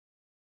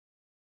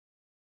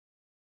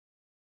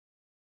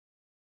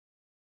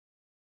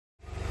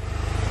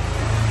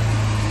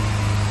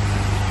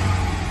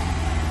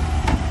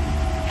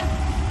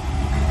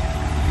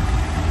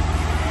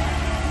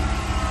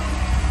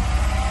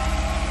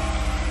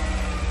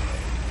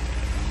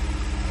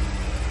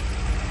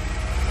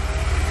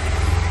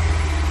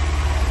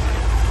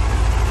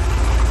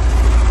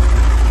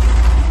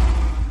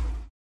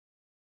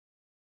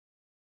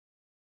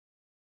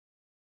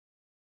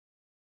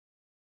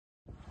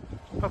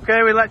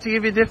Okay, we'd like to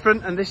give you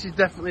different, and this is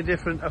definitely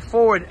different. A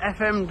Ford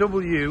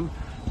FMW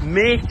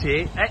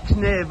Matey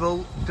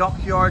ex-naval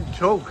Dockyard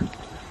Tug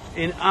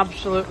in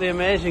absolutely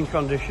amazing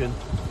condition.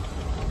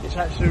 It's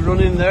actually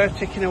running there,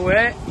 ticking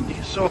away.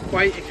 It's so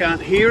quiet you can't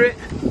hear it.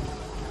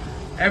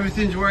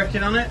 Everything's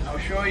working on it. I'll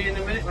show you in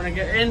a minute when I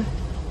get in.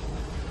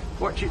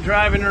 Watch it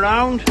driving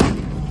around.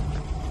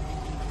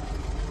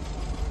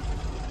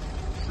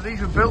 So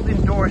these were built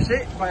in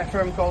Dorset by a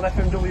firm called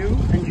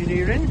FMW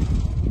Engineering,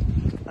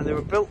 and they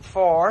were built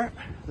for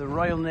the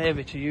Royal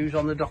Navy to use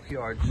on the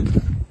dockyards. It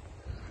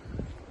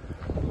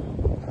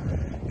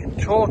can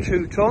tow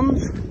 2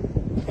 tons.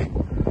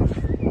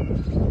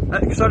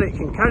 Sorry, it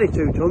can carry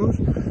 2 tons.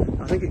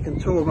 I think it can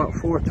tow about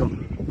 4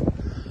 tons.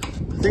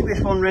 I think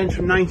this one runs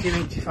from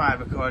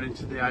 1985 according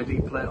to the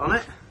ID plate on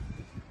it.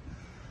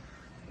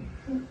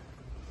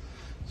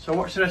 So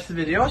watch the rest of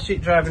the video, see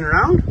it driving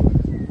around.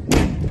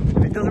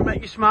 If it doesn't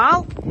make you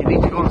smile, you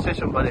need to go and see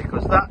somebody,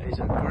 because that is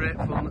a great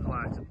fun little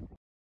item.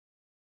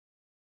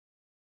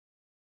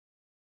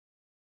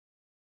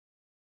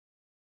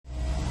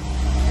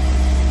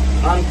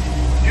 And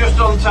just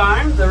on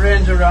time, the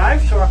rain's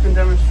arrived, so I can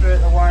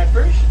demonstrate the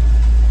wipers.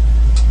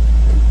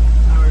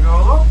 There we go,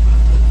 look.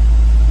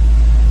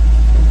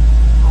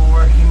 All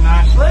working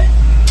nicely.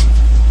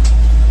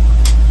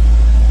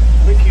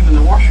 I think even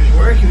the washers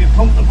work if you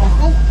pump the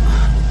buckle.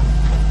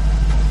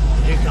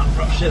 You can't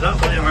perhaps see that,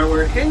 but they are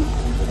working.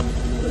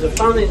 There's a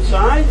fan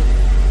inside.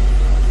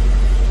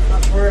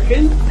 That's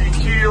working. The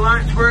interior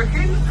lights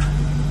working.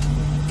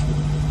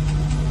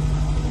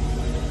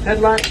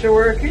 Headlights are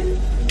working.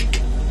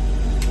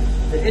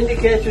 The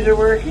indicators are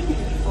working,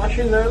 it's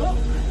flashing there, look.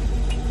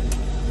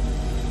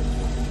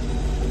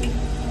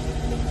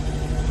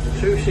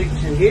 2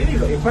 seats in here,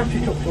 you've got your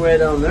battery tucked away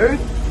down there.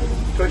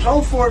 So it's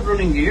all Ford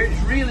running gear, it's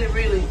really,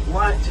 really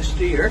light to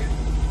steer.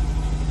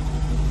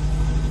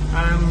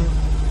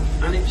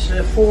 And it's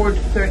a Ford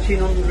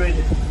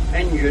 1300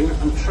 engine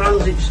and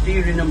transit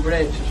steering and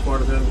brakes as far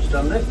as I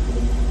understand it.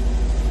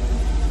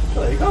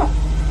 So there you go,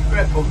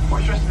 great fun.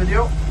 Watch the rest of the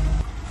video.